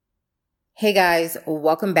Hey guys,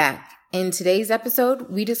 welcome back. In today's episode,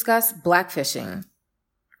 we discuss blackfishing.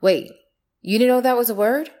 Wait, you didn't know that was a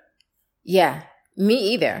word? Yeah,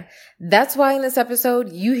 me either. That's why in this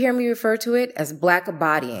episode, you hear me refer to it as black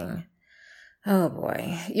bodying. Oh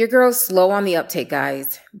boy, your girl's slow on the uptake,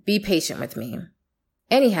 guys. Be patient with me.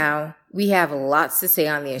 Anyhow, we have lots to say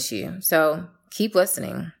on the issue, so keep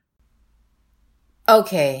listening.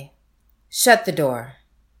 Okay, shut the door.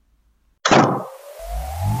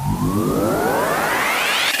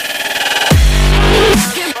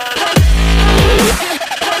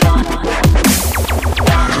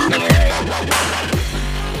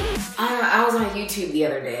 I was on YouTube the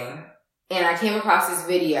other day, and I came across this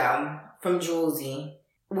video from Julesy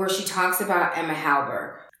where she talks about Emma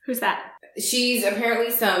Hallberg. Who's that? She's apparently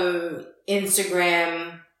some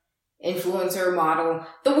Instagram influencer model.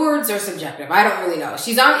 The words are subjective. I don't really know.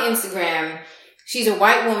 She's on Instagram. She's a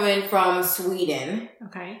white woman from Sweden.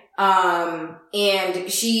 Okay. And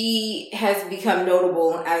she has become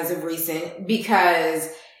notable as of recent because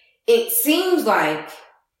it seems like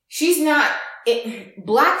she's not,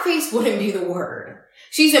 blackface wouldn't be the word.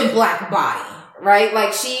 She's in black body, right? Like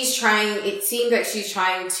it seems like she's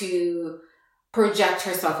trying to project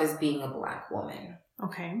herself as being a black woman.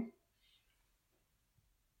 Okay.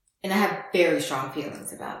 And I have very strong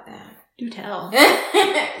feelings about that. Do tell.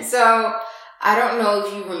 So, I don't know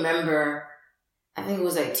if you remember, I think it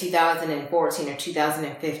was like 2014 or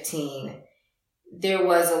 2015. There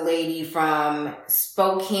was a lady from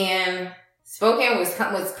Spokane,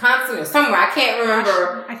 Wisconsin or somewhere. I can't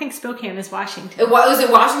remember. I think Spokane is Washington. Was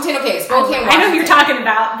it Washington? Okay, Spokane, Washington. I know who you're talking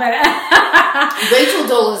about, but... Rachel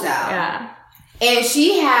Dolezal. Yeah. And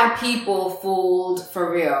she had people fooled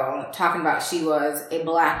for real, talking about she was a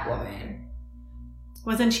black woman.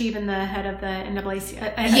 Wasn't she even the head of the NAACP?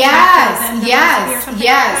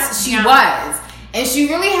 Yes, she was. And she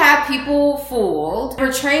really had people fooled,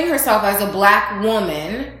 portraying herself as a black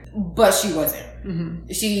woman, but she wasn't.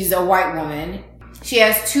 Mm-hmm. She's a white woman. She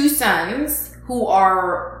has two sons who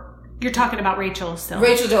are... You're talking about Rachel still.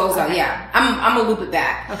 Rachel Dolezal, okay. Yeah. I'm gonna loop it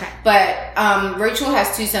back. Okay. But Rachel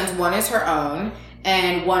has two sons. One is her own,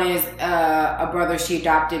 and one is a brother she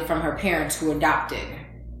adopted from her parents who adopted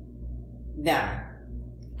them.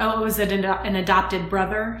 Oh, was it an adopted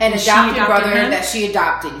brother? An adopted brother that she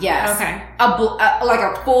adopted, yes. Okay. Like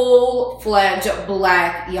a full-fledged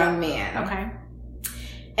black young man. Okay.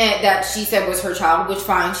 And that she said was her child, which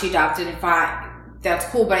fine, she adopted and fine. That's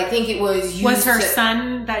cool, but I think it was used Was her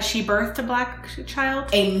son that she birthed a black child?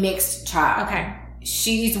 A mixed child. Okay.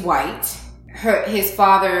 She's white. His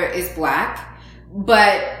father is black,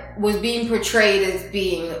 but was being portrayed as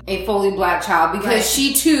being a fully black child because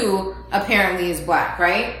she too apparently is black,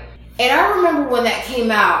 right? And I remember when that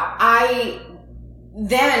came out, I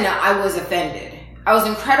was offended. I was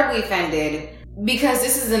incredibly offended because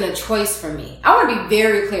this isn't a choice for me. I want to be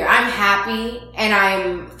very clear. I'm happy and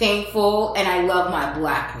I'm thankful and I love my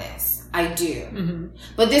blackness. I do. Mm-hmm.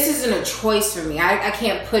 But this isn't a choice for me. I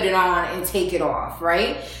can't put it on and take it off,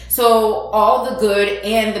 right? So all the good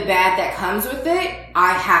and the bad that comes with it,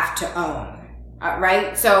 I have to own,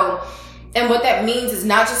 right? So, and what that means is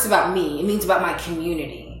not just about me. It means about my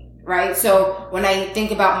community, right? So when I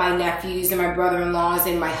think about my nephews and my brother-in-laws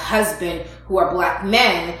and my husband who are black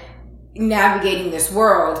men navigating this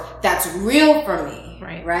world, that's real for me,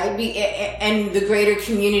 right? And the greater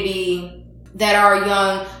community that are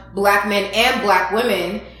young black men and black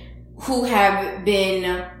women who have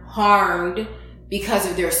been harmed because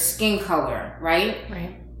of their skin color, right?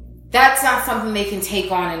 Right. That's not something they can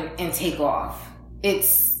take on and take off.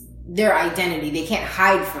 It's their identity. They can't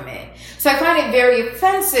hide from it. So I find it very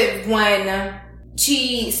offensive when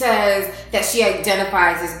she says that she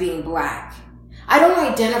identifies as being black. I don't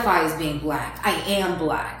identify as being black. I am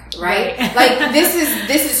black, right? Like this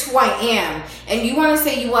is who I am. And you want to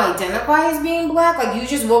say you identify as being black? Like you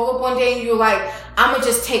just woke up one day and you're like, I'm gonna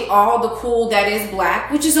just take all the cool that is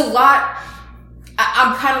black, which is a lot.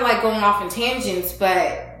 I'm kind of like going off in tangents,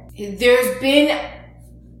 but there's been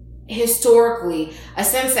historically a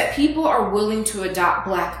sense that people are willing to adopt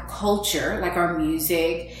black culture, like our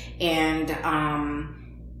music and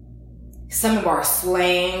some of our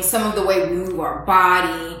slang, some of the way we move our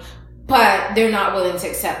body, but they're not willing to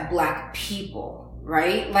accept black people,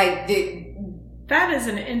 right? Like that is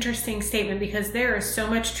an interesting statement because there is so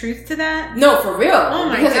much truth to that. No, for real. Oh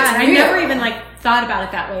my God. I never even thought about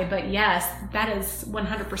it that way, but yes, that is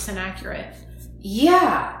 100% accurate.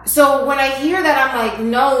 Yeah. So when I hear that, I'm like,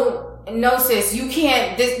 no, sis, you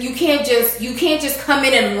can't just come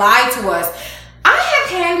in and lie to us. I have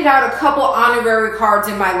handed out a couple honorary cards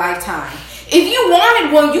in my lifetime. If you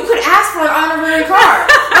wanted one, you could ask for an honorary card.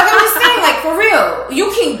 Like I'm just saying, like real.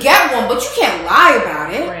 You can get one, but you can't lie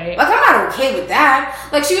about it. Right. Like, I'm not okay with that.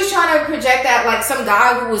 Like, she was trying to project that, like, some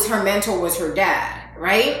guy who was her mentor was her dad,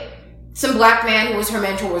 right? Some black man who was her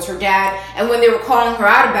mentor was her dad. And when they were calling her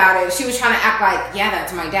out about it, she was trying to act like, yeah,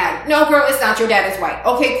 that's my dad. No, girl, it's not your dad, it's white.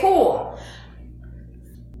 Okay, cool.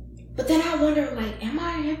 But then I wonder, like, am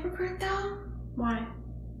I a hypocrite, though? Why?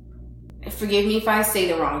 Forgive me if I say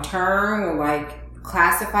the wrong term or, like,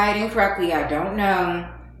 classify it incorrectly. I don't know.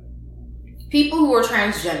 People who are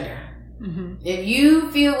transgender. Mm-hmm. If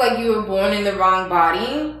you feel like you were born in the wrong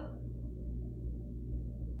body,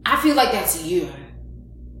 I feel like that's you.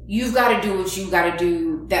 You've got to do what you got to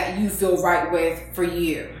do that you feel right with for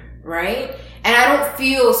you, right? And I don't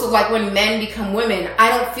feel, so like when men become women, I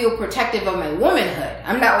don't feel protective of my womanhood.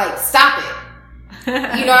 I'm not like, stop it.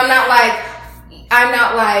 You know, I'm not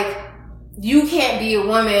like, you can't be a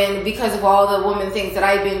woman because of all the woman things that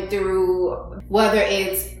I've been through, whether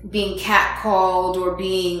it's being catcalled or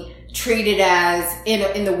being treated as,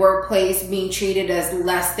 in the workplace, being treated as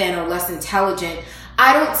less than or less intelligent.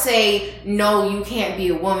 I don't say, no, you can't be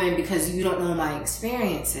a woman because you don't know my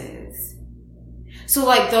experiences. So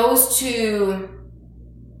like those two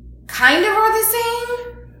kind of are the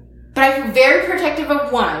same, but I feel very protective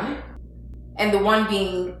of one, and the one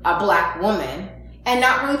being a black woman, and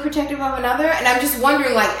not really protective of another. And I'm just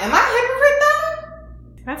wondering, like, am I a hypocrite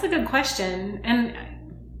though? That's a good question. And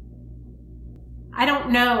I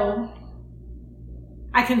don't know.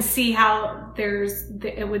 I can see how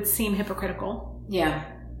it would seem hypocritical. Yeah.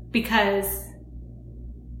 Because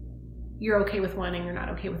you're okay with one and you're not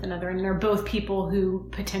okay with another. And they're both people who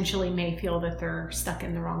potentially may feel that they're stuck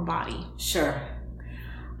in the wrong body. Sure.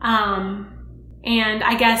 And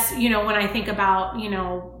I guess, you know, when I think about, you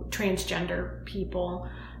know, transgender people,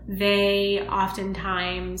 they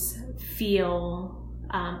oftentimes feel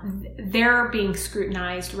they're being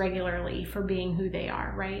scrutinized regularly for being who they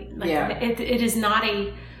are, right? Like, yeah. It is not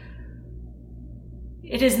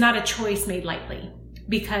a choice made lightly,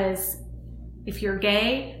 because if you're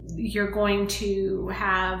gay, you're going to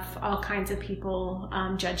have all kinds of people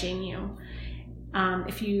judging you.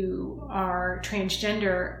 If you are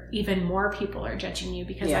transgender, even more people are judging you,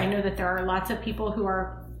 because I know that there are lots of people who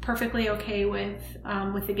are perfectly okay with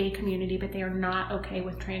the gay community, but they are not okay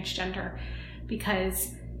with transgender,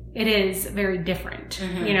 because it is very different.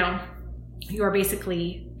 Mm-hmm. You know, you are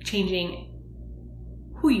basically changing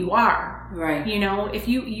who you are. Right. You know, if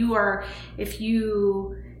you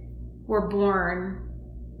were born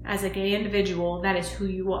as a gay individual, that is who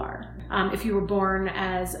you are. If you were born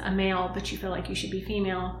as a male, but you feel like you should be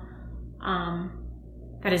female,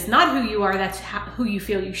 that is not who you are. That's who you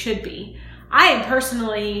feel you should be. I am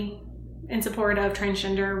personally in support of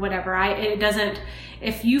transgender, whatever.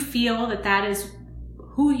 If you feel that is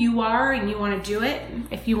who you are and you want to do it,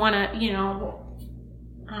 if you want to, you know,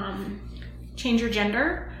 change your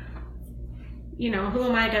gender, you know, who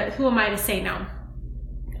am I to say no?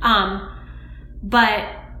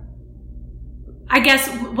 But I guess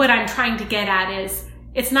what I'm trying to get at is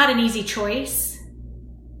it's not an easy choice.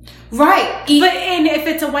 Right. And if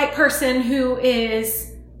it's a white person who is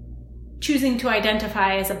choosing to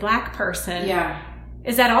identify as a black person,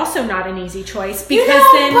 is that also not an easy choice? Because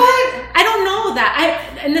I don't know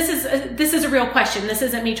that. And this is a real question. This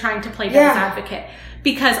isn't me trying to play devil's advocate.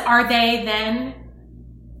 Because are they then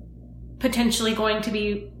potentially going to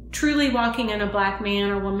be truly walking in a black man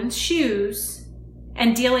or woman's shoes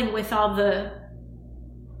and dealing with all the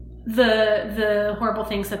horrible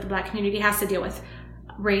things that the black community has to deal with?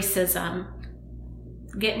 Racism,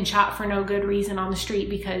 getting shot for no good reason on the street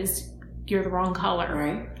because you're the wrong color.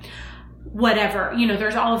 Right. Whatever. You know,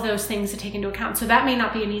 there's all of those things to take into account. So that may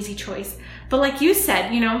not be an easy choice. But like you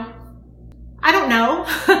said, you know, I don't know.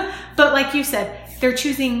 But like you said, they're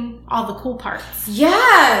choosing all the cool parts.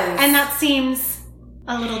 Yes. And that seems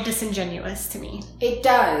a little disingenuous to me. It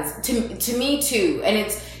does. To me too. And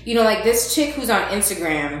it's, you know, like this chick who's on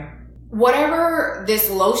Instagram, whatever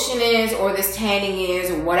this lotion is or this tanning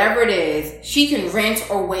is or whatever it is, she can rinse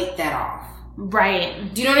or wake that off.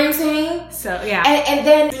 Right. Do you know what I'm saying? So, yeah. And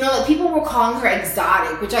then, you know, like people were calling her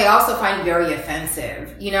exotic, which I also find very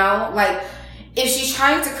offensive. You know, like if she's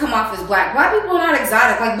trying to come off as black people are not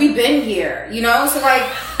exotic. Like, we've been here, you know? So, like,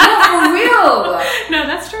 no, for real. No,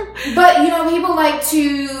 that's true. But, you know, people like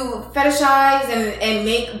to fetishize and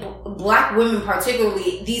make black women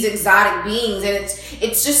particularly these exotic beings. And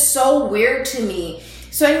it's just so weird to me.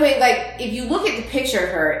 So anyway, like, if you look at the picture of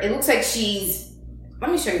her, it looks like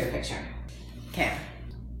let me show you the picture.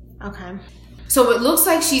 Okay. So it looks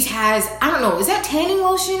like has, I don't know, is that tanning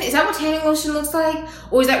lotion? Is that what tanning lotion looks like?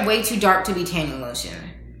 Or is that way too dark to be tanning lotion?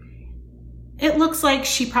 It looks like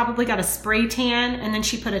she probably got a spray tan and then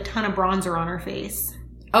she put a ton of bronzer on her face.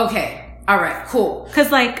 Okay. All right. Cool.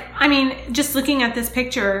 Because, like, I mean, just looking at this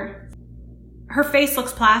picture, her face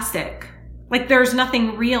looks plastic. Like, there's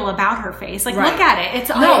nothing real about her face. Like, look at it.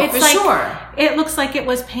 It's for like, sure. It looks like it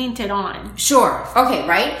was painted on. Sure. Okay,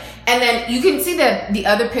 right? And then you can see the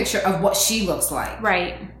other picture of what she looks like.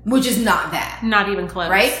 Right. Which is not that. Not even close.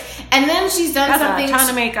 Right? And then she's done something. That's a ton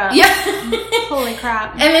of makeup. Yeah. Holy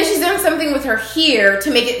crap. And then she's done something with her hair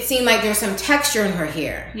to make it seem like there's some texture in her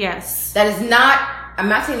hair. Yes. That is not, I'm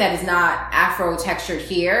not saying that is not Afro textured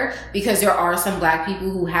hair, because there are some black people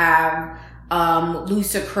who have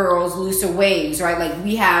looser curls, looser waves, right? Like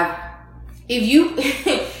we have, if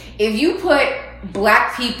you put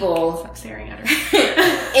black people Stop staring at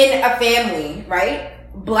her. in a family, right?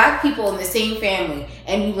 Black people in the same family,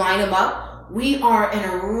 and you line them up, we are an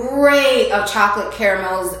array of chocolate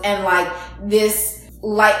caramels and like this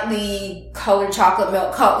lightly colored chocolate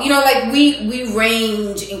milk color. You know, like we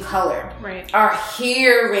range in color. Right. Our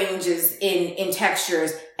hair ranges in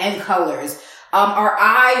textures and colors. Our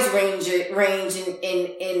eyes range in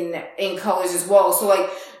colors as well. So like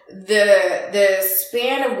the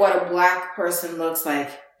span of what a black person looks like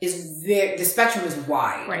is the spectrum is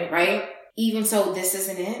wide, right? Even so, this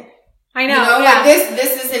isn't it. I know. Like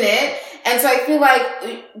this isn't it. And so I feel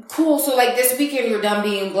like, cool. So like this weekend you're done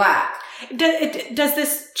being black. Does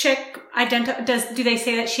this chick do they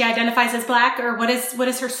say that she identifies as black, or what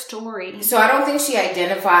is her story? So I don't think she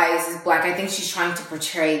identifies as black. I think she's trying to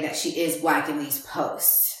portray that she is black in these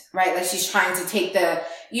posts, right? Like she's trying to take let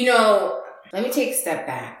me take a step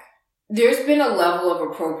back. There's been a level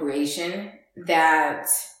of appropriation that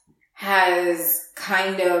has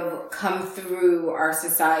kind of come through our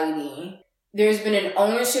society. There's been an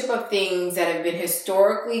ownership of things that have been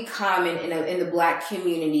historically common in the black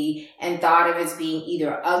community and thought of as being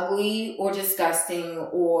either ugly or disgusting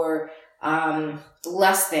or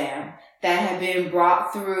less than, that have been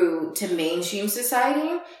brought through to mainstream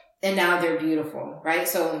society, and now they're beautiful, right?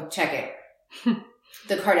 So check it.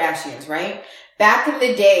 The Kardashians, right? Back in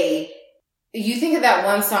the day, you think of that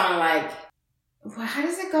one song like, how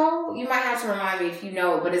does it go? You might have to remind me if you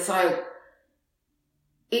know it, but it's like,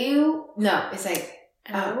 ew. No, it's like,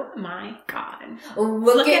 oh my God.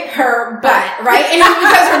 Look at her butt, right? And it's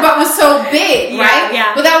because her butt was so big, right?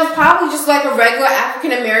 Yeah. But that was probably just like a regular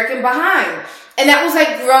African American behind. And that was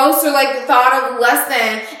like gross or like thought of less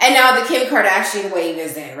than. And now the Kim Kardashian wave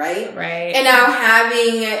is in, right? Right. And now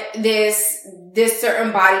having this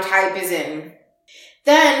certain body type is in.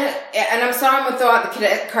 Then, and I'm sorry I'm going to throw out the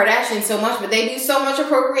Kardashians so much, but they do so much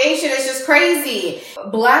appropriation. It's just crazy.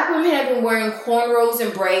 Black women have been wearing cornrows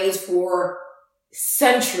and braids for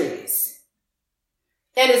centuries.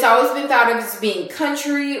 And it's always been thought of as being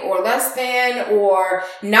country or less than or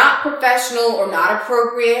not professional or not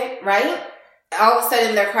appropriate, right? All of a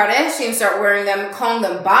sudden, the Kardashians start wearing them, calling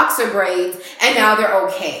them boxer braids, and now they're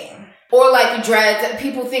okay. Or like dreads.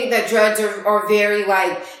 People think that dreads are very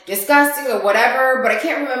like disgusting or whatever, but I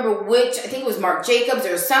can't remember which. I think it was Marc Jacobs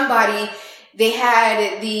or somebody. They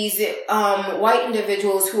had these white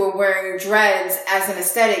individuals who were wearing dreads as an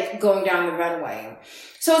aesthetic going down the runway.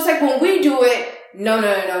 So it's like when we do it, no,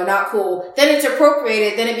 not cool. Then it's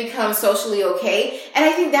appropriated. Then it becomes socially okay. And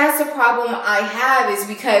I think that's the problem I have, is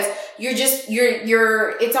because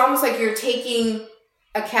it's almost like you're taking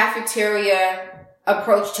a cafeteria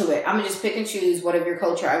approach to it. I'm gonna just pick and choose what of your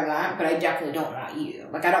culture I want, but I definitely don't want you.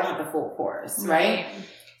 Like, I don't want the full course, right?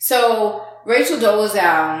 So Rachel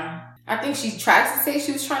Dolezal, I think she tries to say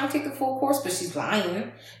she was trying to take the full course, but she's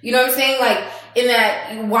lying. You know what I'm saying? Like, in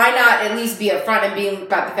that, why not at least be upfront and be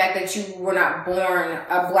about the fact that you were not born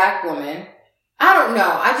a black woman? I don't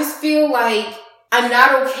know. I just feel like I'm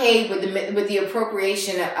not okay with the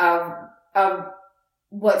appropriation of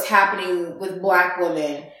what's happening with black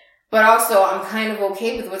women. But also, I'm kind of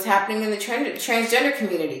okay with what's happening in the transgender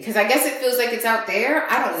community, because I guess it feels like it's out there.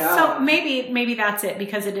 I don't know. So maybe that's it,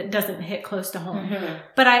 because it doesn't hit close to home. Mm-hmm.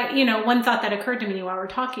 But one thought that occurred to me while we're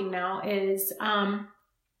talking now is,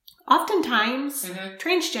 oftentimes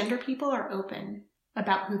transgender people are open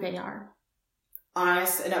about who they are.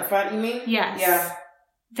 Honest and upfront, you mean? Yes. Yeah.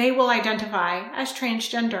 They will identify as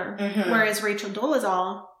transgender, whereas Rachel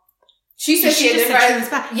Dolezal, she said she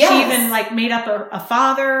identified. Yes. She even made up a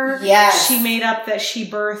father. Yes. She made up that she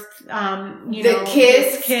birthed, the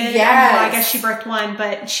kids. This kid. Yes. Well, I guess she birthed one,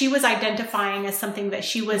 but she was identifying as something that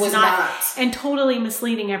she was not, and totally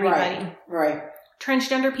misleading everybody. Right.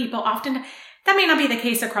 Transgender people often, that may not be the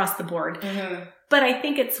case across the board, but I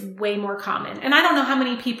think it's way more common. And I don't know how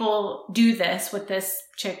many people do this with this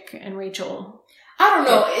chick and Rachel. I don't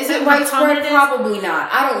know. Is it widespread? Probably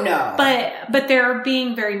not. I don't know. But they're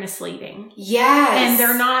being very misleading. Yes. And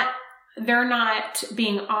they're not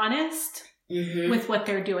being honest with what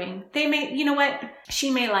they're doing. They may, you know what?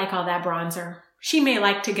 She may like all that bronzer. She may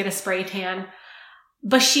like to get a spray tan,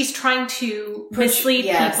 but she's trying to mislead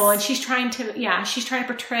people, and she's trying to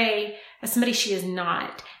portray as somebody she is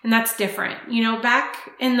not. And that's different. You know, back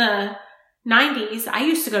in the 90s, I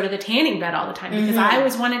used to go to the tanning bed all the time because I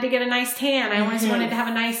always wanted to get a nice tan. I always wanted to have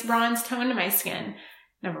a nice bronze tone to my skin.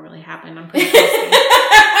 Never really happened. I'm pretty tasty.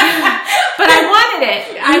 But I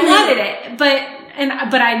wanted it.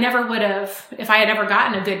 But I never would have, if I had ever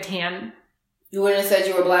gotten a good tan. You wouldn't have said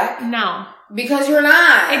you were black? No. Because you're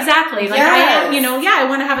not. Exactly. Like I am, I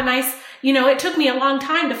want to have a nice, it took me a long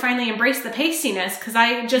time to finally embrace the pastiness because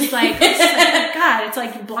I just like, God, it's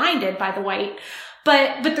like blinded by the white.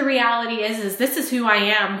 But the reality is this is who I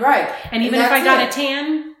am. Right. And even if I got a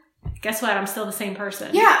tan, guess what? I'm still the same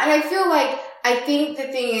person. Yeah. And I think the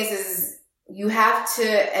thing is you have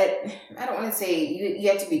to, I don't want to say you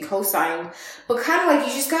have to be co-signed, but kind of like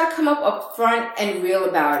you just got to come up front and real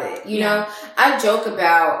about it. You know, I joke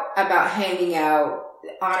about handing out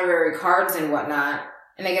honorary cards and whatnot.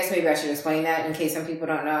 And I guess maybe I should explain that in case some people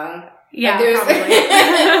don't know. Yeah,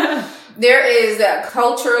 probably. There is,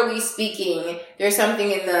 culturally speaking, there's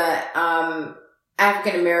something in the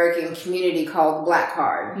African American community called the Black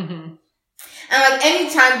Card. And like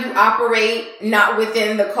anytime you operate not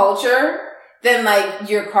within the culture, then like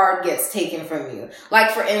your card gets taken from you.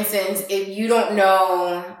 Like for instance, if you don't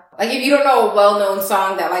know a well-known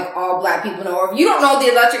song that like all black people know, or if you don't know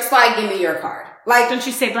the Electric Slide, give me your card. Like, don't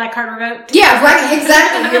you say black card revoked? Yeah,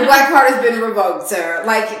 exactly. Your black card has been revoked, sir.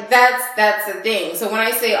 Like that's the thing. So when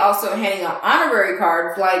I say also handing out honorary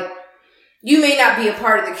cards, like you may not be a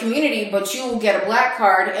part of the community, but you will get a black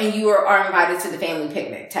card and you are invited to the family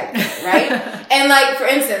picnic type thing, right? And like for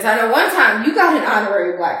instance, I know one time you got an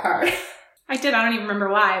honorary black card. I did. I don't even remember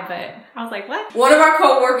why, but I was like, what? One of our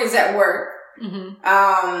coworkers at work,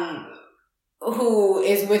 who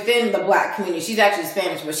is within the black community. She's actually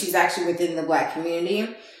Spanish, but she's actually within the black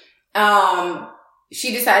community.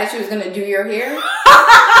 She decided she was going to do your hair.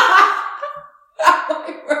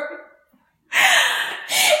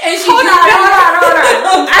 And she hold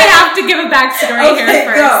on. I have to give a backstory here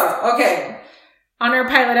first. Go. Okay. On our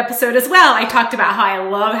pilot episode as well, I talked about how I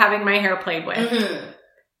love having my hair played with.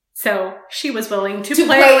 So she was willing to play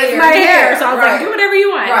with my hair. So I was like, do whatever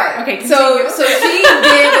you want. Right. Okay, continue. So she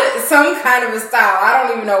did some kind of a style. I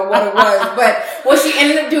don't even know what it was. But what she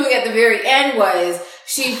ended up doing at the very end was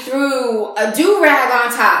she threw a do-rag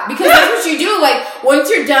on top. Because that's what you do. Like,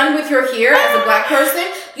 once you're done with your hair as a black person,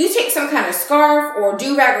 you take some kind of scarf or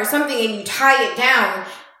do-rag or something and you tie it down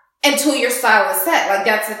until your style is set. Like,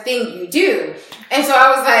 that's the thing you do. And so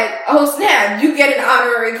I was like, oh snap, you get an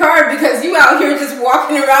honorary card because you out here just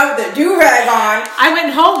walking around with a do-rag on. I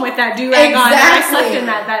went home with that do-rag on and I slept in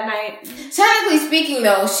that night. Technically speaking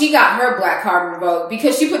though, she got her black card revoked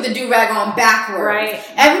because she put the do-rag on backwards. Right.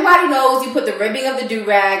 Everybody knows you put the ribbing of the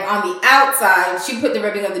do-rag on the outside. She put the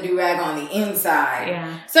ribbing of the do-rag on the inside.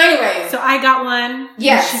 Yeah. So anyway. So I got one.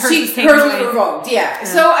 Yes. Hers was revoked. Yeah.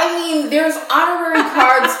 So I mean, there's honorary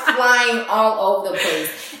cards flying all over the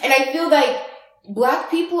place. And I feel like Black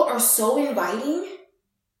people are so inviting.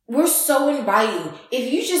 We're so inviting.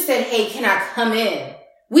 If you just said, hey, can I come in?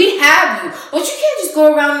 We'd have you. But you can't just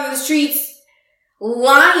go around in the streets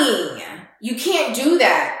lying. You can't do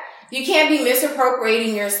that. You can't be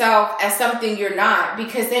misappropriating yourself as something you're not,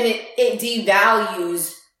 because then it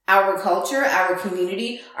devalues our culture, our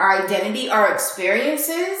community, our identity, our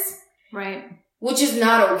experiences. Right. Which is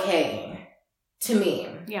not okay to me.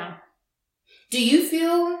 Yeah. Do you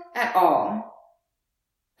feel at all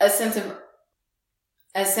a sense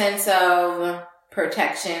of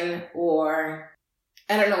protection, or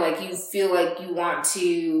I don't know, like you feel like you want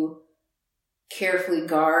to carefully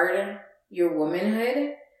guard your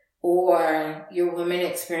womanhood or your women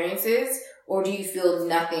experiences, or do you feel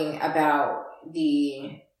nothing about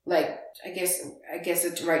the, like, I guess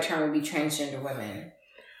the right term would be transgender women?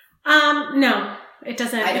 No, it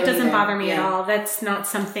doesn't. It doesn't bother me at all. That's not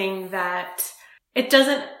something that it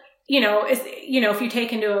doesn't. If you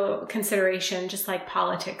take into consideration just like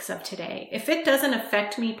politics of today, if it doesn't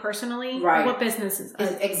affect me personally, what business is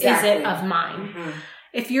it of mine? Mm-hmm.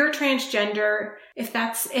 If you're transgender, if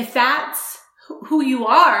that's who you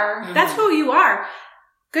are, mm-hmm. that's who you are.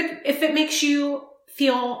 Good. If it makes you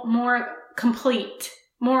feel more complete,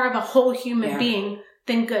 more of a whole human being,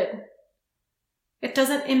 then good. It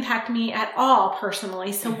doesn't impact me at all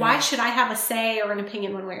personally. So why should I have a say or an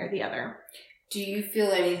opinion one way or the other? Do you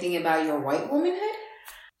feel anything about your white womanhood?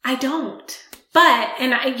 I don't. But,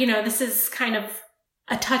 and I, this is kind of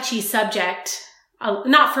a touchy subject,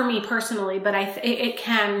 not for me personally, but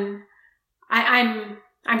I'm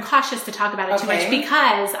cautious to talk about it too much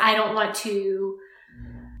because I don't want to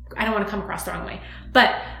come across the wrong way.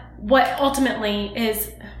 But what ultimately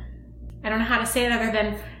is, I don't know how to say it other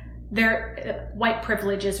than white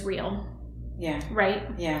privilege is real. Yeah. Right?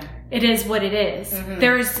 Yeah. It is what it is. Mm-hmm.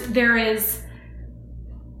 There is,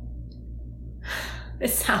 it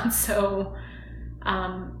sounds so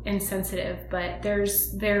insensitive, but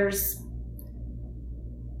there's they're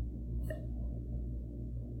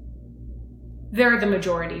the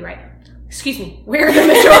majority, right? Excuse me, we're the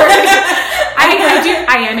majority.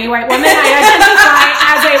 I am a white woman. I identify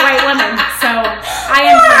as a white woman, so I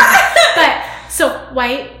am. But so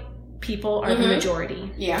white people are the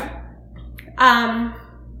majority. Yeah.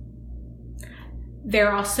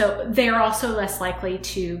 They're also less likely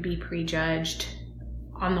to be prejudged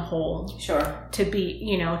on the whole. Sure. To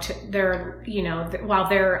be, while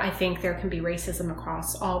I think there can be racism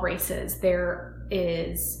across all races,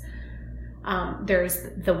 there's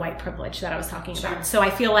the white privilege that I was talking about. So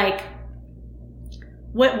I feel like,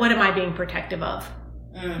 what am I being protective of?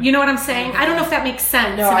 You know what I'm saying? I don't know if that makes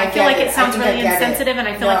sense. No, and I feel like it. It sounds really insensitive, and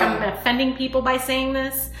I feel like I'm offending people by saying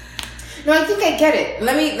this. No, I think I get it.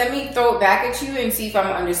 Let me throw it back at you and see if I'm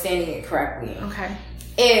understanding it correctly. Okay.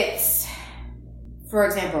 It's, for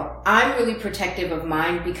example, I'm really protective of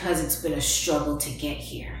mine because it's been a struggle to get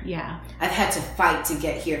here. Yeah. I've had to fight to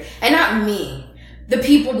get here. And not me. The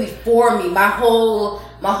people before me, my whole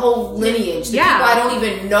lineage, the people I don't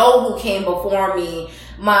even know who came before me,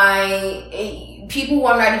 people who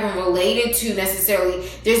I'm not even related to necessarily.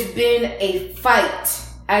 There's been a fight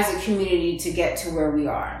as a community to get to where we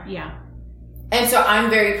are. Yeah. And so I'm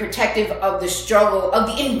very protective of the struggle, of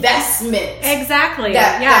the investment. Exactly.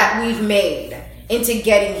 That we've made into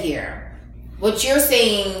getting here. What you're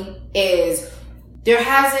saying is there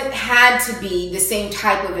hasn't had to be the same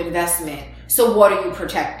type of investment. So what are you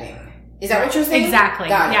protecting? Is that what you're saying? Exactly.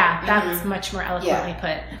 Yeah, that's much more eloquently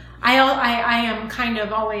put. I am kind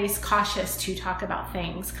of always cautious to talk about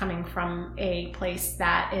things coming from a place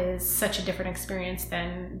that is such a different experience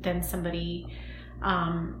than somebody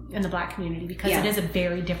in the Black community, because it is a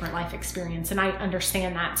very different life experience, and I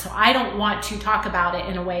understand that. So I don't want to talk about it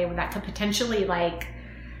in a way that could potentially I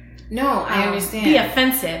understand, be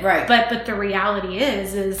offensive. Right. But the reality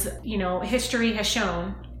is history has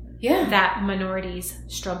shown that minorities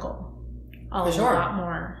struggle a lot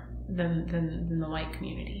more than the white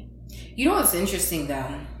community. You know what's interesting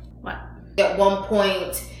though? What? At one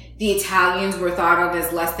point, the Italians were thought of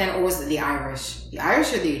as less than, or was it the Irish? The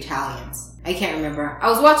Irish or the Italians? I can't remember. I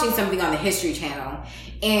was watching something on the History Channel,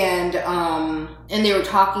 and they were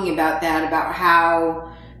talking about that, about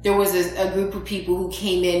how there was a group of people who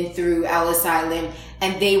came in through Ellis Island,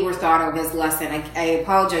 and they were thought of as less than. I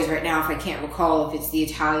apologize right now if I can't recall if it's the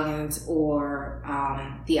Italians or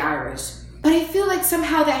the Irish. But I feel like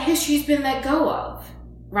somehow that history's been let go of,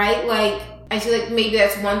 right? Like, I feel like maybe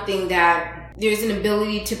that's one thing that there's an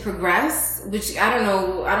ability to progress, which I don't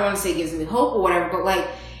know, I don't want to say gives me hope or whatever,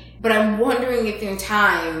 but I'm wondering if in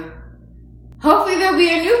time, hopefully there'll be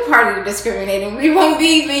a new party discriminating. We won't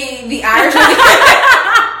be the Irish.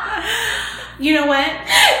 You know what?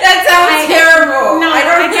 That sounds terrible. No,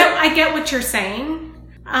 I get what you're saying.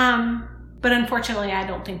 But unfortunately, I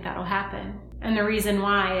don't think that'll happen. And the reason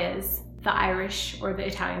why is the Irish or the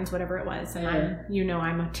Italians, whatever it was. And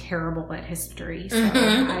I'm terrible at history. So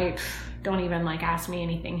I don't even ask me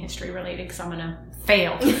anything history related, because I'm going to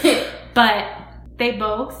fail. But they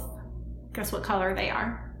both, guess what color they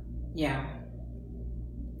are? Yeah.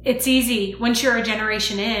 It's easy. Once you're a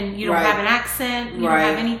generation in, you don't have an accent, you don't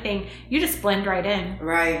have anything. You just blend right in.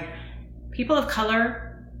 Right. People of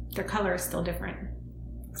color, their color is still different.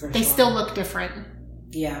 They still look different.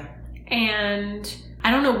 Yeah. And I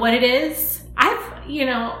don't know what it is.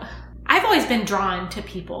 I've always been drawn to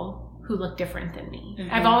people who look different than me.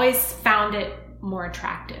 Mm-hmm. I've always found it more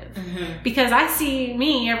attractive because I see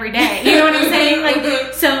me every day. You know what I'm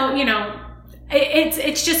saying? So,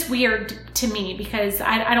 it's just weird to me because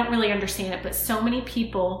I don't really understand it, but so many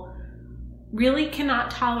people really cannot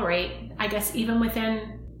tolerate, I guess, even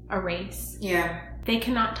within a race. Yeah. They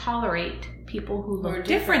cannot tolerate people who look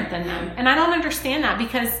different than them. And I don't understand that,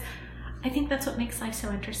 because I think that's what makes life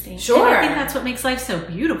so interesting. Sure. And I think that's what makes life so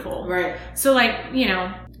beautiful. Right. So I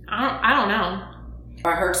don't know.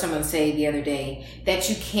 I heard someone say the other day that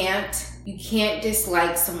you can't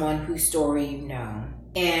dislike someone whose story you know.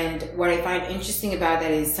 And what I find interesting about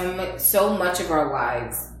that is so much of our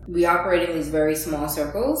lives, we operate in these very small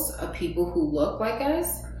circles of people who look like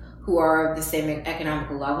us, who are of the same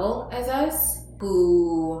economical level as us.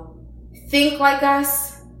 who think like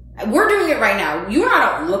us. We're doing it right now. You and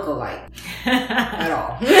I don't look alike at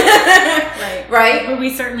all. Right? But we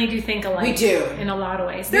certainly do think alike. We do. In a lot of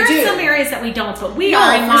ways. There are some areas that we don't, but we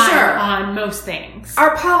are in line on most things.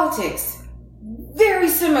 Our politics, very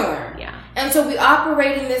similar. Yeah. And so we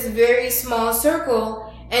operate in this very small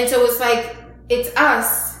circle. And so it's like, it's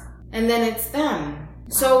us and then it's them.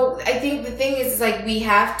 So I think the thing is like we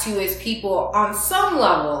have to, as people, on some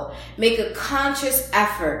level, make a conscious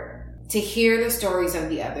effort to hear the stories of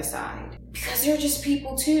the other side. Because they're just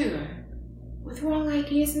people too, with wrong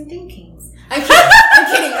ideas and thinkings. I'm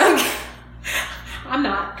kidding. I'm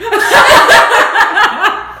not.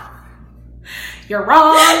 You're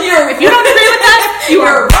wrong. If you don't agree with us,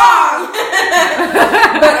 you're wrong.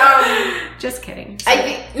 But just kidding. I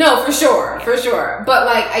think no, for sure. But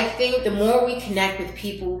like I think the more we connect with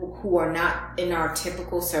people who are not in our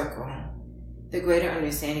typical circle, the greater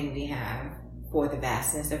understanding we have for the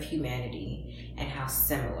vastness of humanity and how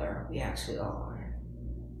similar we actually all are.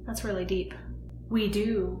 That's really deep. We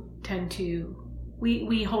do tend to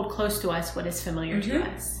we hold close to us what is familiar to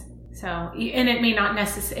us. So, and it may not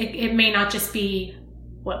it may not just be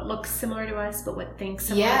what looks similar to us, but what thinks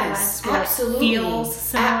similar to us, what feels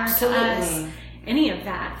similar to us. Any of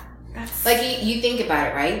that. That's like you think about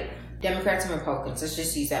it, right? Democrats and Republicans. Let's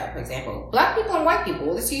just use that for example. Black people and white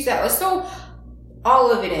people. Let's use that. Let's throw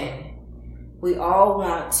all of it in. We all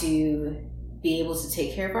want to be able to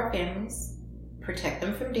take care of our families, protect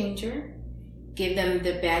them from danger, give them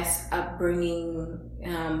the best upbringing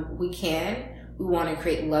we can. We want to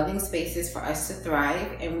create loving spaces for us to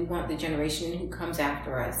thrive, and we want the generation who comes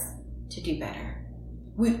after us to do better.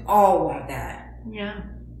 We all want that. Yeah.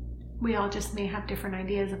 We all just may have different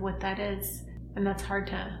ideas of what that is, and that's hard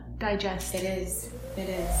to digest. It is.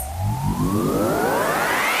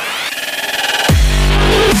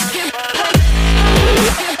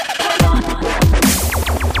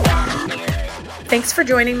 Thanks for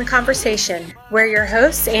joining the conversation. We're your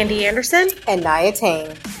hosts, Andy Anderson and Nia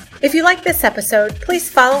Tang. If you like this episode, please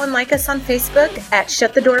follow and like us on Facebook at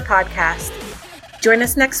Shut the Door Podcast. Join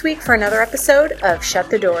us next week for another episode of Shut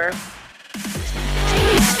the Door.